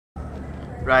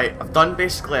Right, I've done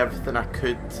basically everything I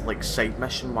could, like side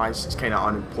mission wise. It's kind of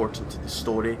unimportant to the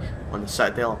story on the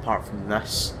Citadel apart from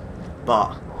this.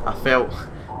 But I felt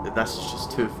that this is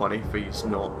just too funny for you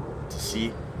not to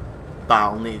see. But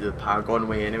I'll need the Paragon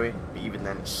way anyway, but even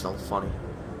then it's still funny.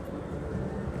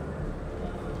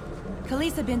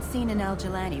 Khaleesa been seen in Al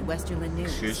Jalani, Westerland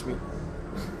News. Excuse me?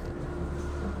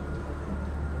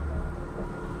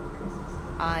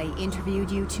 I interviewed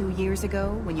you 2 years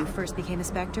ago when you first became a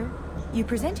Spectre. You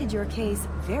presented your case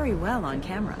very well on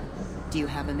camera. Do you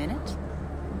have a minute?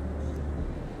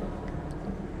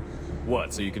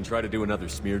 What, so you can try to do another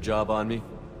smear job on me?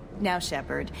 Now,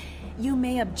 Shepard, you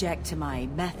may object to my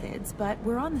methods, but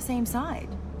we're on the same side.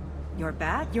 You're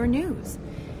bad, you're news.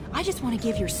 I just want to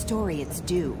give your story its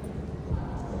due.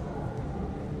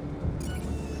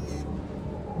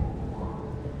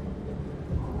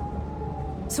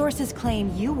 Sources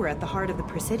claim you were at the heart of the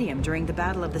Presidium during the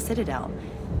Battle of the Citadel.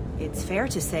 It's fair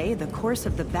to say the course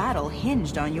of the battle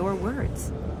hinged on your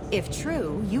words. If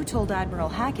true, you told Admiral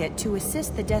Hackett to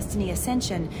assist the Destiny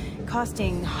Ascension,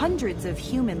 costing hundreds of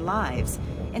human lives,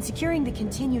 and securing the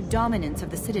continued dominance of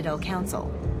the Citadel Council.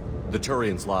 The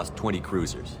Turians lost 20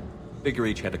 cruisers. Figure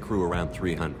each had a crew around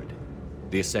 300.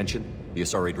 The Ascension, the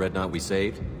Asari dreadnought we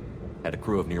saved, had a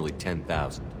crew of nearly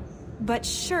 10,000. But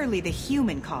surely the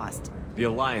human cost. The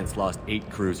Alliance lost 8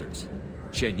 cruisers.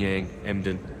 Shenyang,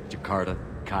 Emden, Jakarta,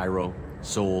 Cairo,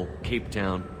 Seoul, Cape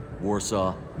Town,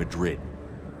 Warsaw, Madrid.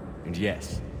 And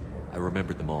yes, I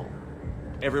remembered them all.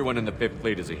 Everyone in the 5th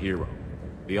Fleet is a hero.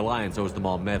 The Alliance owes them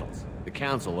all medals. The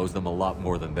Council owes them a lot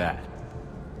more than that.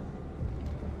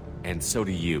 And so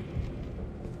do you.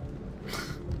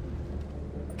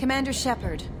 Commander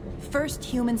Shepard, first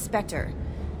human Spectre.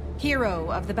 Hero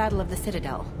of the Battle of the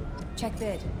Citadel. Check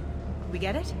bid. We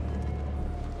get it?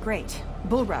 Great.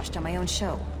 Bull rushed on my own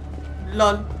show.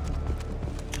 Lol.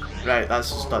 Right, that's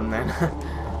just done then.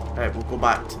 Right, we'll go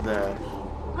back to the...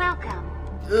 Welcome.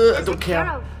 I don't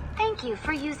care. Thank you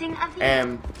for using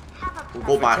a We'll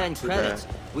go back to credits,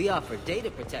 the... we offer data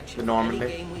protection the for Normandy.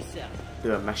 any game we sell.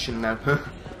 Do a mission now.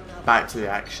 Back to the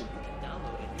action.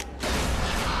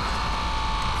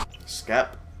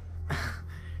 Skip.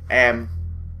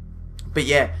 But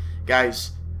yeah,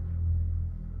 guys,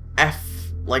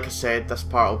 if, like I said, this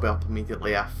part will be up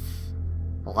immediately if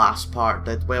the last part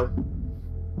did well.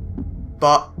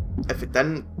 But if it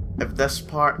didn't, if this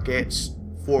part gets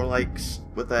 4 likes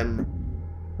within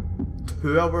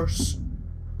 2 hours,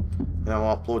 then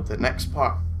I'll upload the next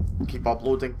part. Keep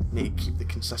uploading, need to keep the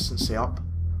consistency up.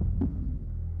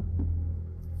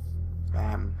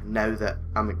 Now that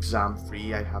I'm exam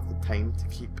free, I have the time to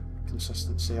keep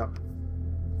consistency up.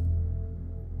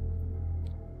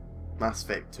 Mass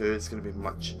Effect 2 is going to be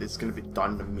it's going to be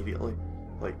done immediately,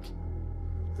 like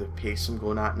the pace I'm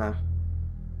going at now.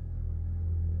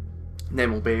 And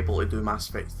then we'll be able to do Mass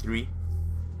Effect 3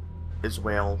 as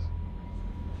well.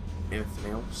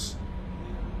 Anything else?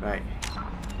 Right,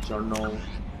 journal.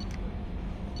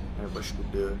 What should we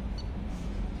do?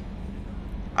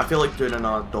 I feel like doing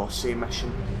another dossier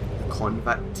mission, the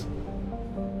Convict.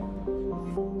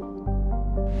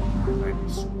 Right,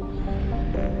 so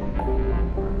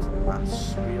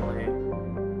that's really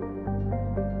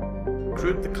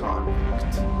recruit the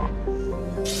Convict.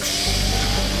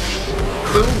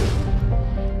 Boom!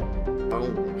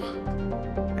 Boom.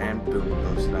 And boom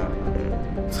goes that.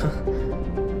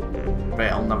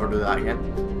 Right, I'll never do that again.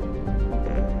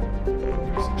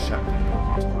 Ship.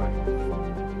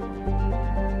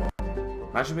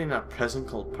 Imagine being in a prison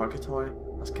called Purgatory.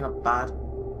 That's kind of bad.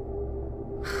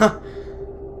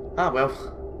 Ah well.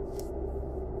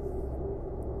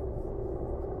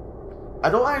 I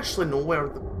don't actually know where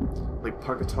the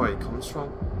Purgatory comes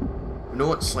from. I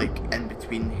know it's like in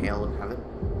between hell and heaven,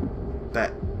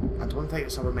 but I don't think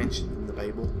it's ever mentioned in the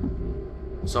Bible.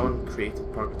 Someone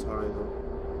created Purgatory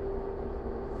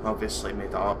though. Obviously made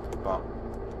it up, but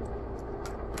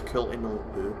cool to know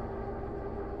who.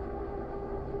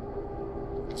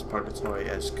 This Purgatory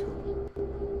is cool.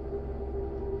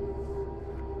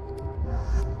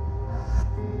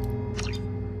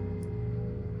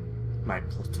 My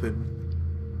platoon.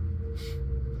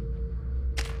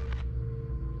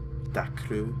 That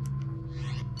crew.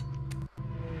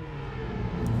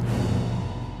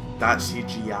 That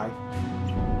CGI.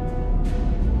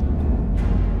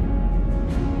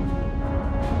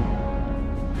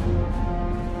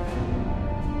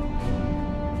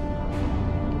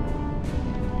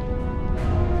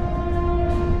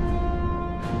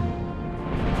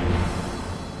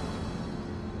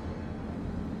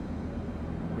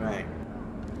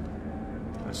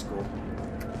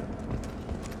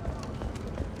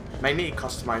 Might need to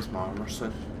customise my armour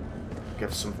soon.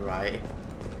 give some variety.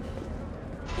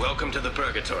 Welcome to the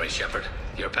Purgatory, Shepard.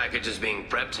 Your package is being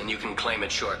prepped and you can claim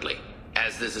it shortly.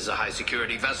 As this is a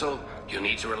high-security vessel, you'll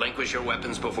need to relinquish your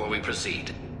weapons before we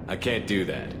proceed. I can't do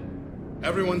that.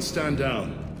 Everyone stand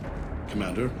down.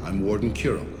 Commander, I'm Warden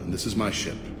Kirill, and this is my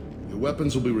ship. Your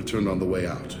weapons will be returned on the way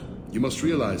out. You must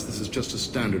realize this is just a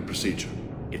standard procedure.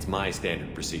 It's my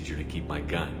standard procedure to keep my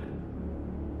gun.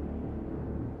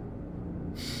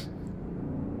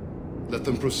 Let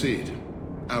them proceed.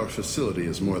 Our facility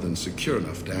is more than secure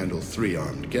enough to handle 3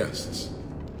 armed guests.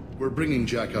 We're bringing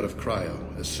Jack out of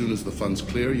cryo. As soon as the funds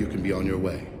clear, you can be on your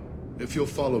way. If you'll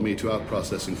follow me to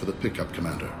out-processing for the pickup,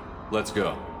 Commander. Let's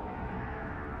go.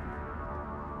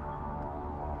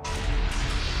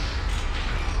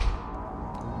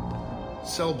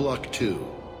 Cell Block 2.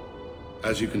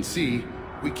 As you can see,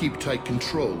 we keep tight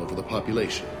control over the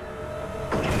population.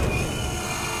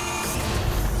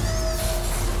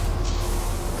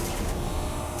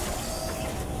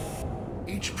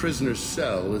 Each prisoner's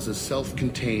cell is a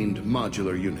self-contained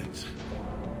modular unit.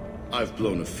 I've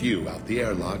blown a few out the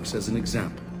airlocks as an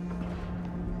example.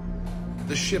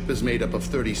 The ship is made up of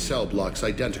 30 cell blocks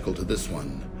identical to this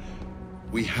one.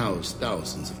 We house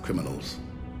thousands of criminals.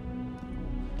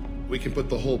 We can put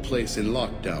the whole place in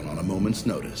lockdown on a moment's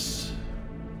notice.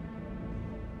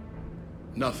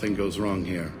 Nothing goes wrong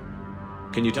here.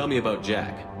 Can you tell me about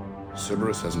Jack?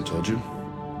 Cerberus hasn't told you?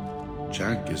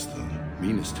 Jack is the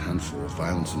meanest handful of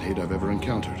violence and hate I've ever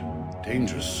encountered.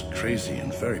 Dangerous, crazy,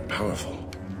 and very powerful.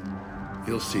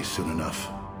 You'll see soon enough.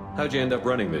 How'd you end up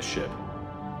running this ship?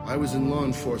 I was in law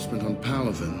enforcement on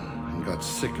Palaven, and got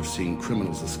sick of seeing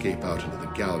criminals escape out into the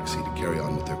galaxy to carry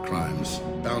on with their crimes.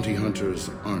 Bounty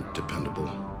hunters aren't dependable.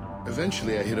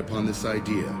 Eventually I hit upon this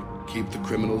idea. Keep the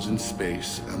criminals in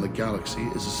space, and the galaxy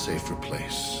is a safer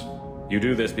place. You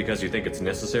do this because you think it's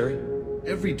necessary?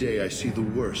 Every day I see the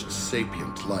worst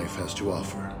sapient life has to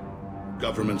offer.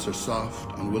 Governments are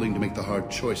soft, unwilling to make the hard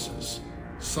choices.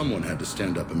 Someone had to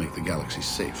stand up and make the galaxy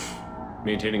safe.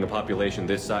 Maintaining a population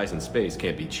this size in space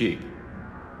can't be cheap.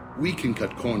 We can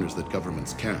cut corners that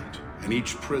governments can't, and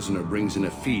each prisoner brings in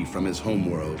a fee from his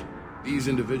homeworld. These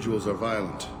individuals are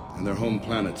violent, and their home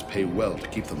planets pay well to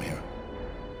keep them here.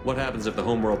 What happens if the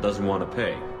homeworld doesn't want to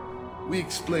pay? We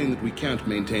explain that we can't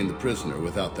maintain the prisoner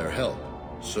without their help,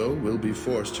 so we'll be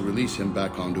forced to release him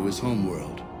back onto his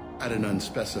homeworld, at an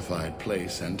unspecified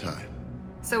place and time.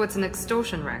 So it's an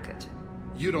extortion racket?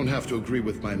 You don't have to agree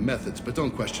with my methods, but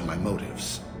don't question my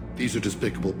motives. These are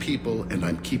despicable people, and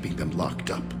I'm keeping them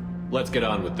locked up. Let's get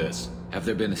on with this. Have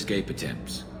there been escape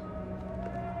attempts?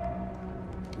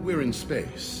 We're in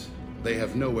space. They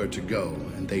have nowhere to go,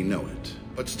 and they know it.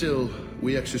 But still,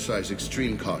 we exercise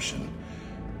extreme caution.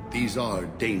 These are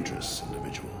dangerous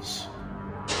individuals.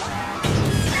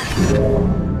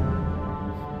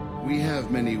 We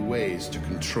have many ways to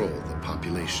control the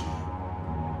population.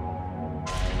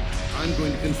 I'm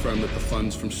going to confirm that the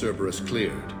funds from Cerberus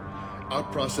cleared. Our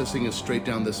processing is straight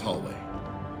down this hallway.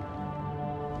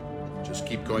 Just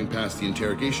keep going past the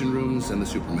interrogation rooms and the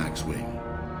Supermax wing.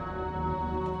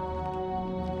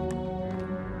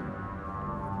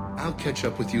 I'll catch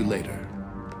up with you later,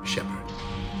 Shepard.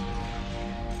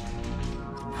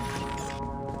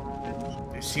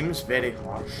 It seems very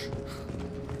harsh.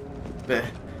 But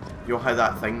you'll have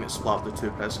that thing that split up the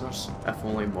 2 prisoners. If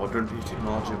only modern day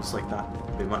technology was like that,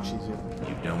 it'd be much easier.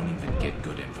 You don't even get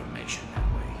good information that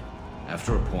way.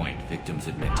 After a point, victims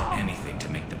admit to anything to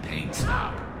make the pain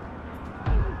stop.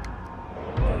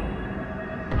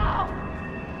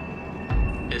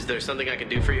 Is there something I can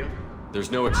do for you? There's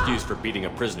no excuse for beating a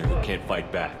prisoner who can't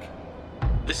fight back.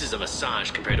 This is a massage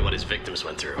compared to what his victims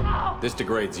went through. This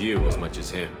degrades you as much as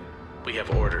him. We have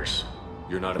orders.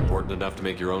 You're not important enough to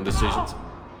make your own decisions?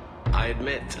 I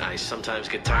admit, I sometimes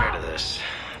get tired of this.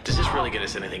 Does this really get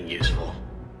us anything useful?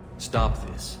 Stop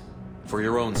this. For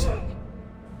your own sake.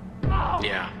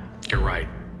 Yeah, you're right.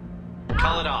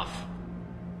 Call it off.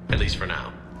 At least for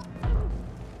now.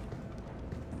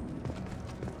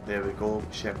 There we go,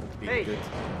 Shepard being Hey. good.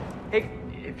 Hey,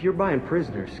 if you're buying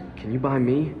prisoners, can you buy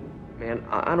me? Man,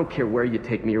 I don't care where you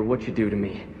take me or what you do to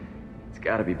me. It's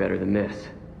gotta be better than this.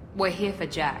 We're here for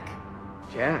Jack.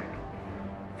 Jack?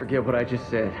 Forget what I just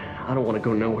said. I don't want to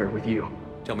go nowhere with you.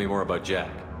 Tell me more about Jack.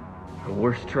 The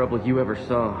worst trouble you ever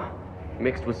saw.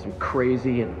 Mixed with some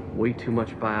crazy and way too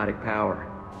much biotic power.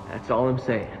 That's all I'm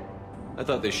saying. I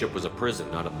thought this ship was a prison,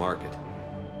 not a market.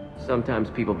 Sometimes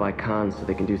people buy cons so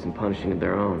they can do some punishing of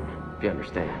their own, if you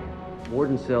understand.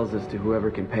 Warden sells us to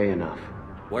whoever can pay enough.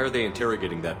 Why are they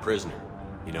interrogating that prisoner?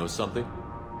 He knows something?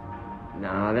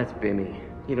 Nah, that's Bimmy.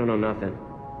 He don't know nothing.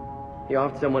 He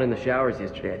offed someone in the showers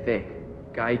yesterday, I think.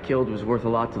 Guy he killed was worth a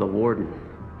lot to the warden.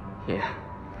 Yeah,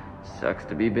 sucks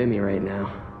to be Bimmy right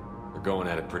now. They're going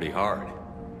at it pretty hard.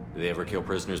 Do they ever kill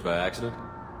prisoners by accident?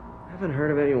 I haven't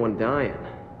heard of anyone dying.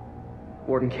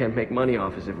 Warden can't make money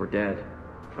off us if we're dead.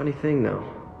 Funny thing, though.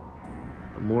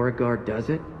 The more a guard does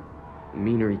it, the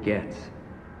meaner he gets.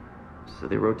 So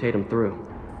they rotate him through.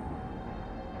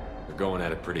 They're going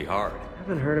at it pretty hard. I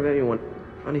haven't heard of anyone...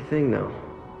 Funny thing, though.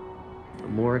 The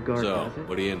more a guard does it...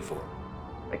 what are you in for?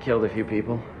 I killed a few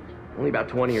people. Only about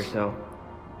 20 or so.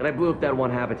 And I blew up that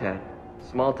one habitat.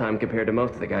 Small time compared to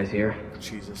most of the guys here.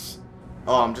 Jesus.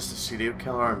 Oh, I'm just a serial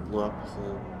killer and blew up the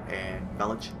whole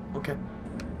village. Okay.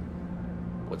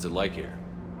 What's it like here?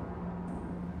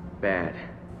 Bad.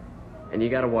 And you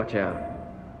gotta watch out.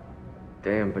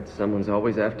 Damn, but someone's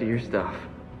always after your stuff.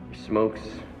 Your smokes,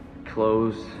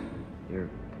 clothes, your...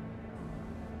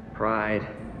 pride.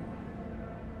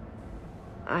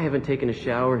 I haven't taken a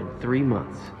shower in 3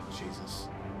 months. Jesus.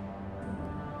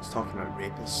 He's talking about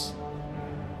rapists.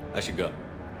 I should go.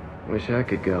 Wish I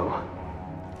could go.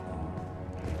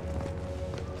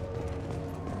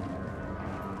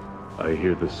 I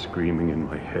hear the screaming in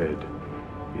my head.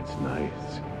 It's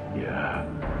nice, yeah.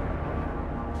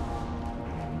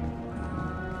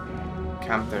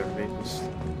 Camp there, rapist.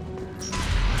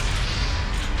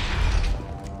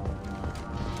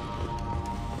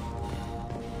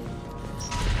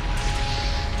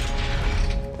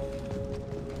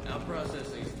 Now process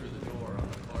these through the door on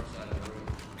the far side of the room.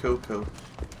 Cool, cool.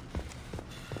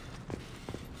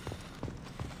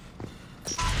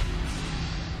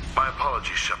 My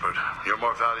apologies, Shepard. You're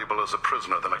more valuable as a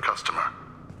prisoner than a customer.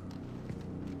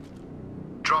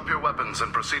 Drop your weapons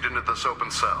and proceed into this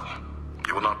open cell.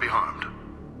 You will not be harmed.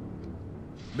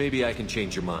 Maybe I can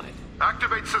change your mind.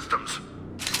 Activate systems.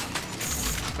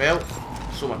 Well,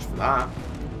 so much for that.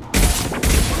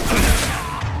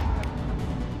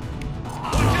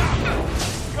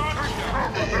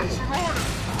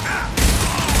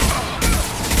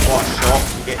 What a shot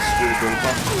to get screwed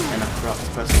over in a corrupt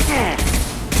prison.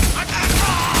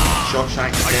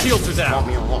 Shawshank Redemption taught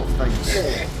me a lot of things.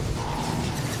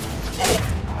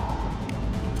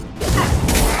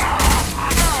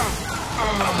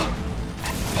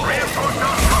 Reinforced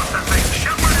dog processing.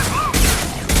 Shepard is loose.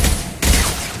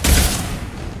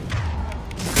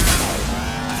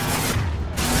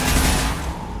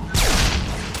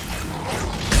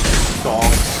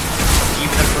 Dogs.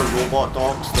 Even if they're robot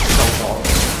dogs, they're still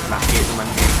dogs. And I hate them in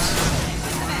games.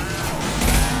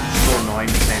 So annoying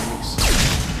as enemies.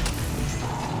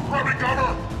 Grabbing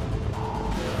cover.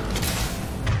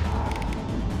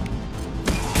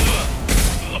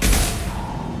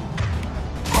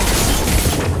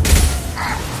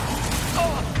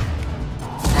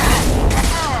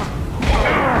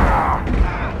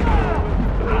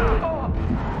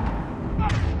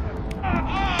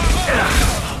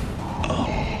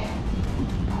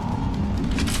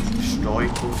 Destroy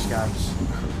those guys.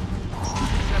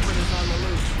 Shepard is on the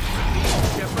loose.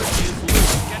 Shepard is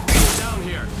loose. Get me down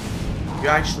here. You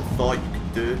actually thought you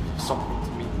could do something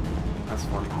to me? That's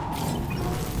funny.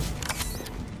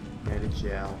 Mary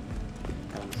gel.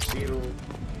 And 0.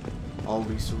 All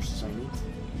resources I need.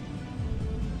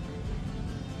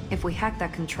 If we hack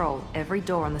that control, every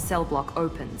door on the cell block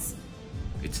opens.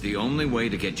 It's the only way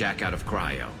to get Jack out of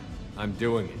cryo. I'm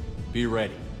doing it. Be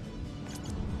ready.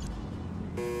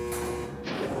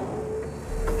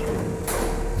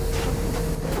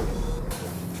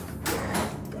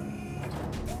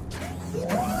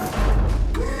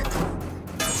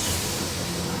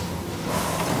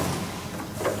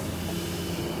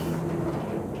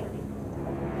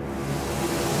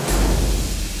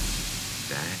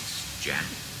 That's Jack.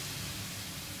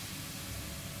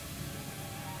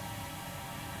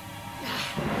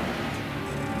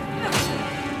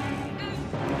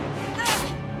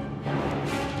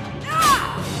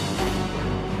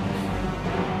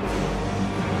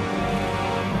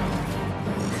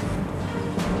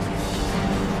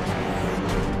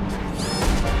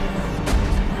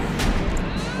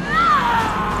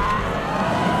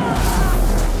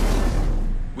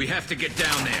 We have to get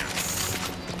down there.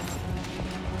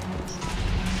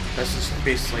 This is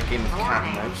basically a game of cat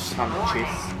and mouse, having a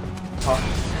chase.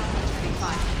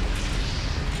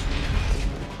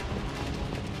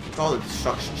 Look at all the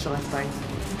destruction shall I find?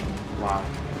 Wow.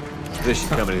 This should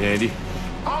come in handy.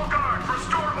 All guards,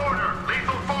 restore order.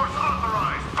 Lethal force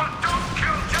authorized, but don't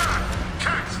kill Jack.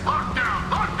 Tex, lockdown,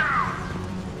 lockdown.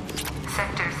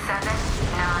 Sectors 7,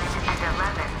 9, and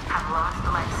 11 have lost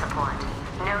life support.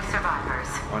 No survivors.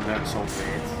 Oh, that's all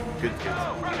red. Good, good.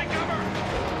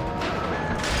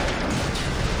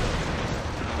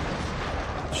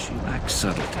 She lacks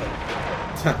subtlety.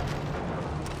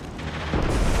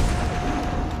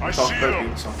 Talk about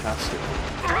being sarcastic.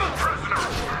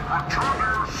 Prisoners, return to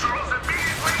your cells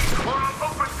immediately, or I'll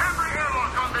open every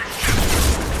airlock on this ship.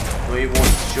 No, he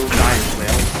wants to show die as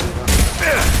well.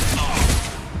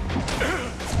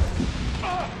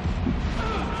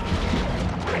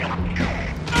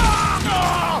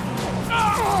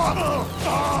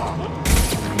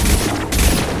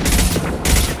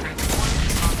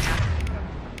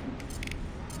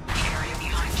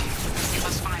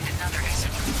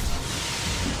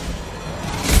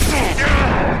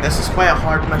 This is quite a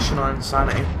hard mission on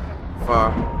Insanity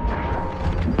for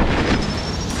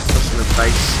pushing the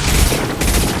dice.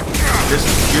 Just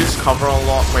use cover a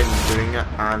lot when doing it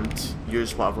and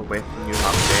use whatever weapon you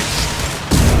have best.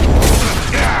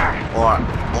 Or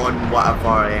on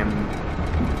whatever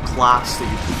class that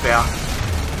you prefer.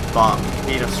 But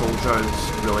being a soldier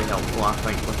is really helpful, I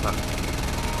think, with it.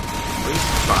 At least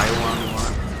try one.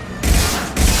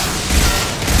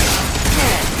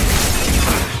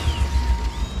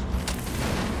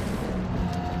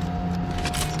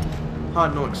 Oh,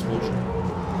 no explosion.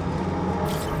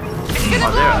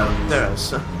 Oh, there it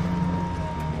is.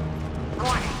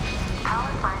 Warning.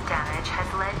 Power plant damage has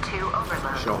led to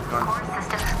overload. Shotgun. Core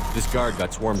systems. This guard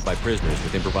got swarmed by prisoners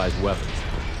with improvised weapons.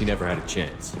 He never had a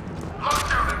chance.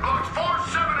 Lockdown in blocks 4,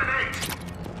 7, and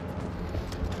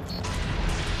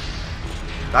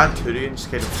 8. That Turian's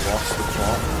kind of lost the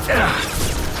plot.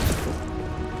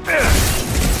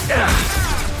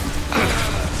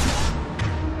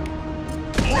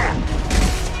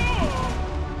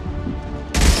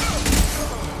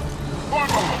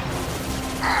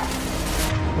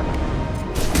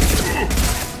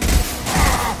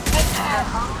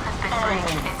 In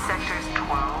sectors 12,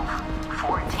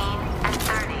 14, and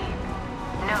 30.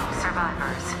 No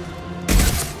survivors.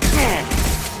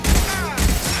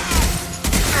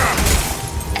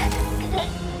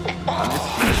 I'm just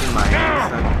using my hands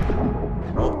then.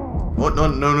 Oh, no.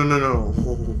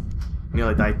 Oh,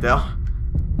 nearly died there.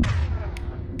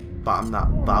 But I'm that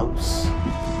bouse.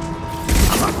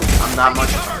 I'm that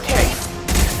much of a king.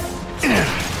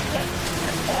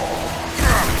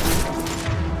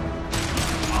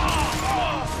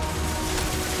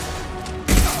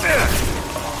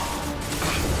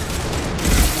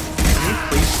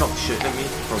 Please stop shooting at me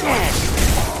for once.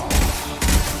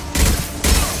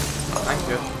 Thank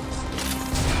you.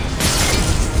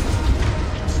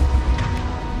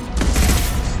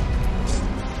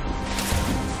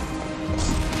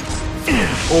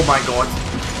 Oh my god.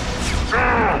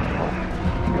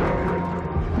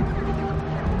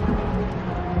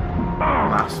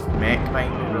 Last mech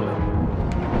behind me, really.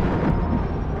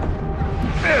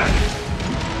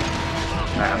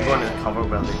 Right, I'm going to the cover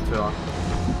where they two are.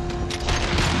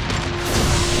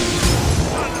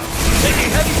 Taking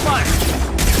heavy fire.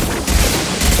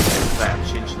 Right, I'm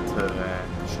changing to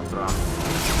shutter arm.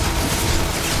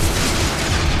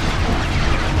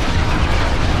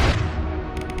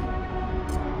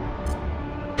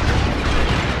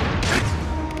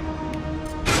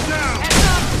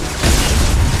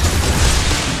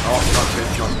 Oh, not good,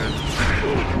 not good.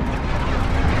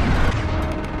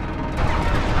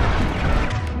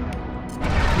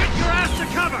 Get your ass to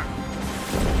cover.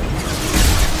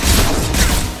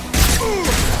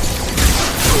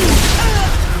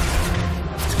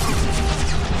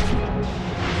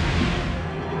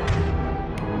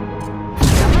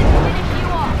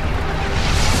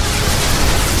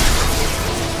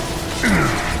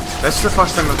 This is the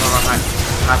first time I've ever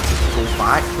had to go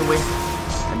back the way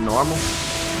in normal.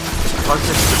 Because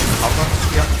this is cover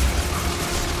here.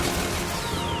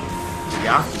 You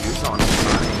have to use it on the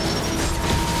side.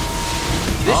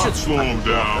 This should slow him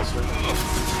down.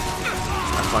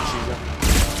 That's much easier.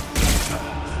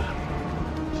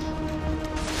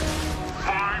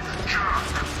 Find Jack.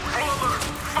 Brother,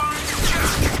 find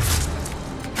Jack.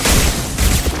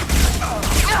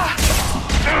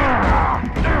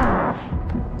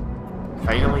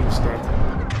 Finally, he's dead.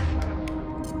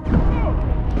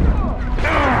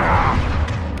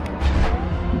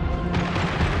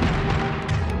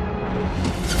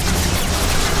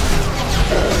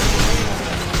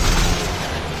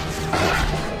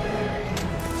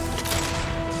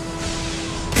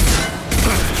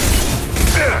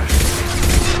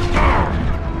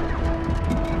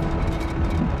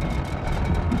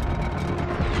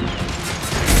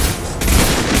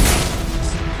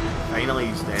 Finally,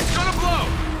 he's dead. It's gonna blow.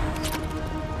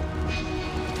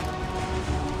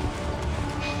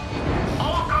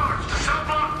 All guards to cell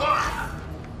block 1.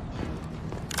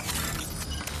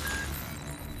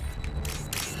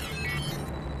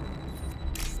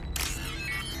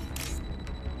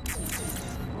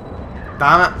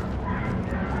 Damn it.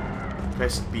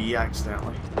 pressed B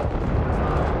accidentally.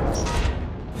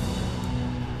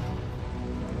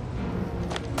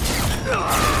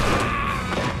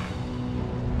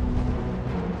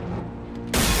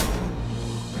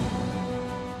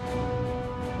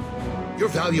 You're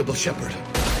valuable, Shepard.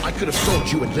 I could have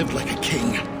sold you and lived like a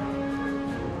king.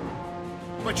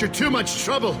 But you're too much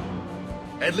trouble.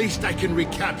 At least I can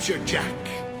recapture Jack.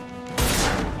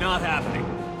 Not happening.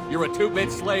 You're a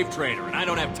 2-bit slave trader, and I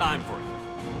don't have time for it.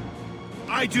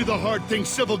 I do the hard things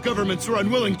civil governments are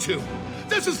unwilling to.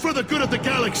 This is for the good of the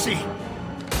galaxy.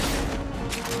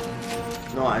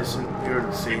 No, it isn't. You're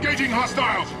insane. Engaging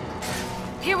hostiles.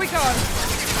 Here we go.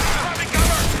 Having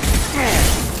cover.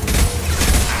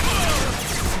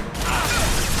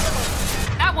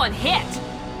 That one hit.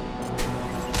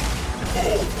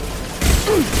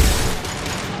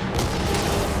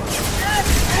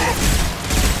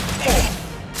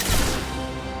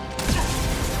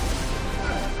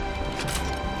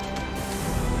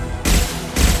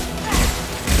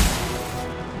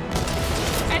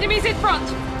 Enemies in front.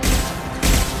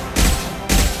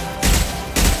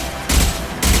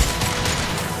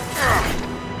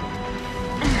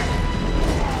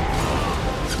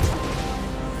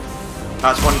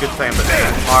 That's one good thing about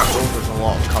the part though, there's a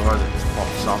lot of cover that just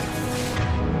pops up.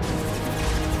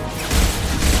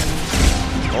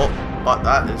 Oh, but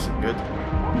that isn't good.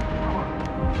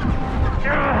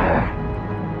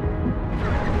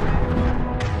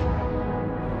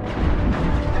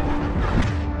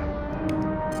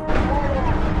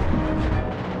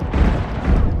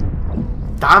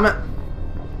 Damn it!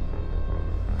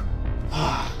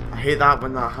 I hate that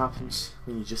when that happens,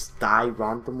 when you just die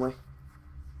randomly.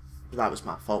 That was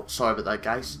my fault. Sorry about that,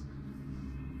 guys.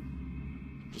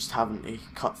 Just having to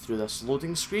cut through this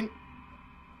loading screen.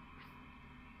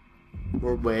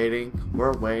 We're waiting.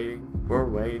 We're waiting. We're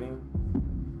waiting.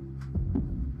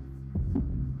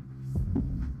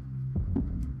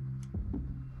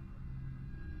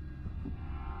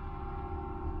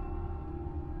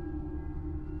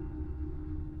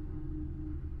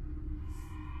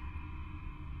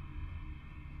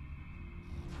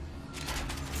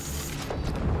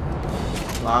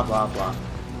 Blah blah blah.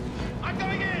 I'm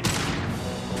going in.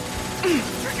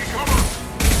 Taking cover.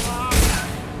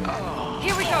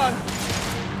 Here we go.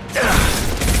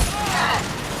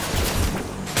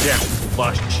 Yeah,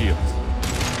 lost shields.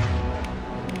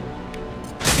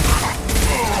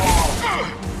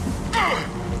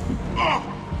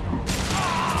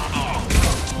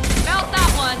 Melt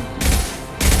that one.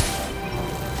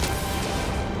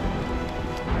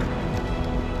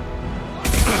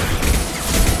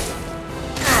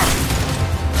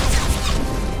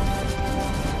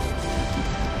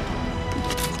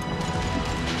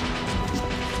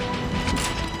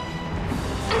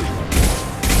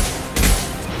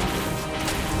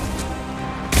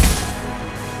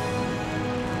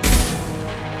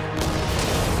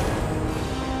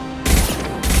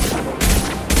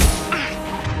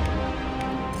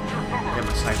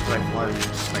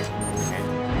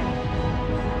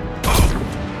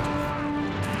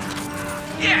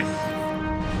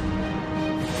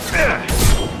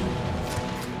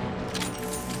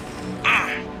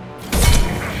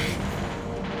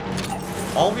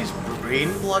 All these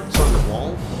brain bloods on the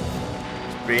wall.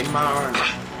 Brain matter and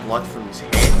blood from his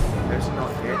head. How's he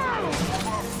not dead?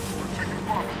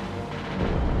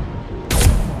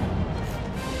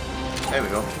 There we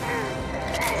go.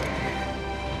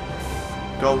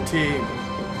 Go team!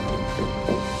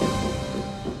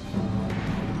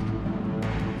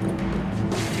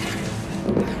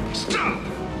 Stop!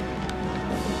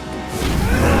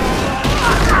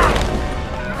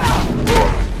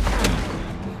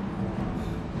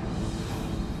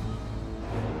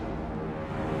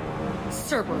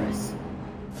 Cerberus.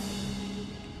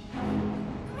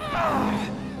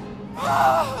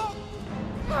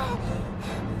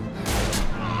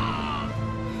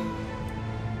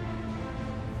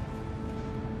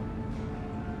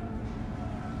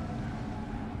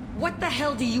 What the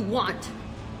hell do you want?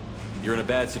 You're in a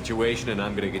bad situation and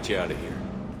I'm gonna get you out of here.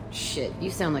 Shit, you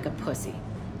sound like a pussy.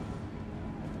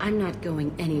 I'm not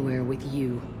going anywhere with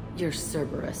you. You're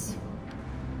Cerberus.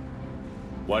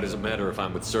 Why does it matter if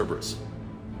I'm with Cerberus?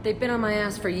 They've been on my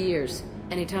ass for years.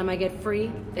 Anytime I get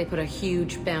free, they put a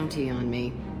huge bounty on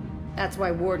me. That's why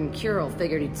Warden Curel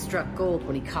figured he'd struck gold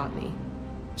when he caught me.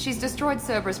 She's destroyed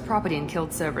Cerberus property and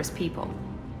killed Cerberus people.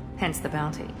 Hence the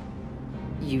bounty.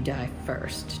 You die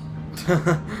first.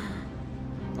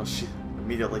 Well, she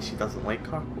doesn't like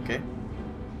her, okay?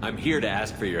 I'm here to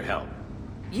ask for your help.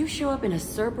 You show up in a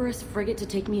Cerberus frigate to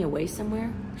take me away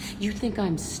somewhere? You think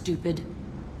I'm stupid?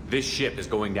 This ship is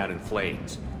going down in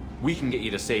flames. We can get you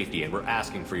to safety, and we're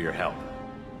asking for your help.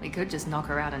 We could just knock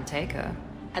her out and take her.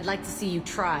 I'd like to see you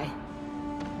try.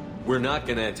 We're not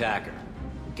gonna attack her.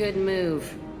 Good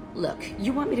move. Look,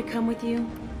 you want me to come with you?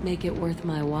 Make it worth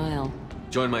my while.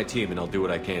 Join my team and I'll do what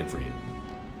I can for you.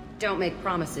 Don't make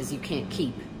promises you can't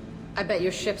keep. I bet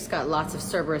your ship's got lots of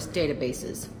Cerberus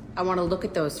databases. I want to look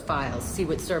at those files, see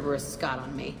what Cerberus has got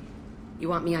on me. You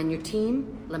want me on your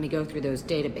team? Let me go through those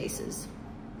databases.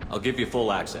 I'll give you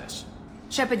full access.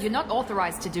 Shepard, you're not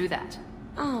authorized to do that.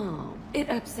 Oh, it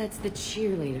upsets the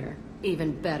cheerleader.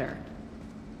 Even better.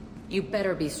 You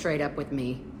better be straight up with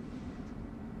me.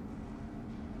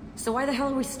 So why the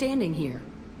hell are we standing here?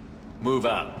 Move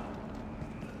out.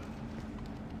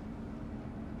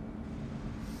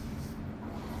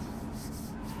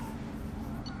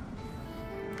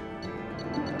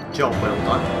 Job well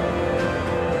done.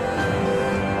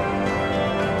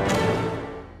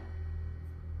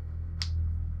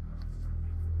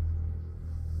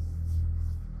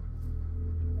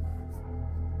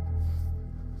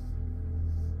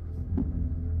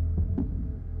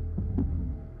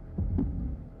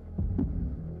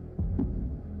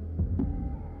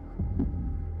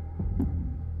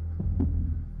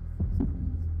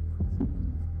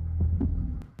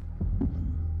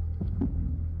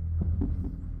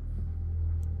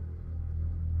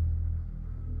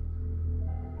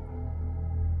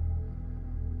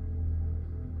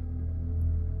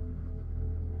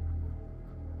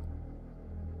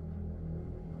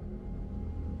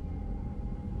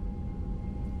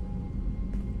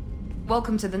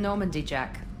 Welcome to the Normandy,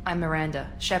 Jack. I'm Miranda,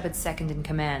 Shepard's second in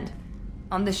command.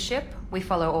 On this ship, we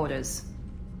follow orders.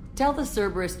 Tell the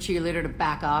Cerberus cheerleader to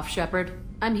back off, Shepard.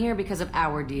 I'm here because of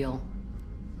our deal.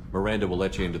 Miranda will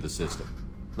let you into the system.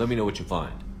 Let me know what you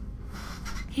find.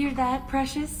 Hear that,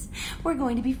 Precious? We're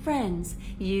going to be friends.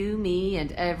 You, me,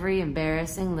 and every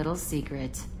embarrassing little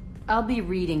secret. I'll be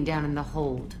reading down in the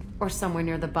hold, or somewhere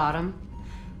near the bottom.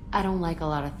 I don't like a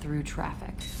lot of through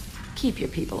traffic. Keep your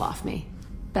people off me.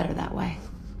 Better that way.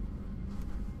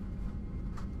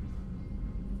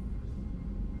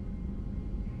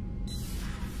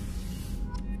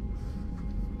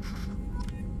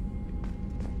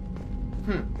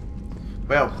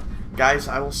 Well, guys,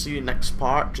 I will see you next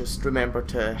part. Just remember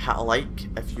to hit a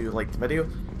like if you liked the video,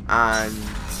 and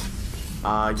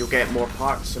you'll get more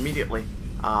parts immediately.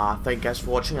 Thank you guys for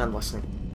watching and listening.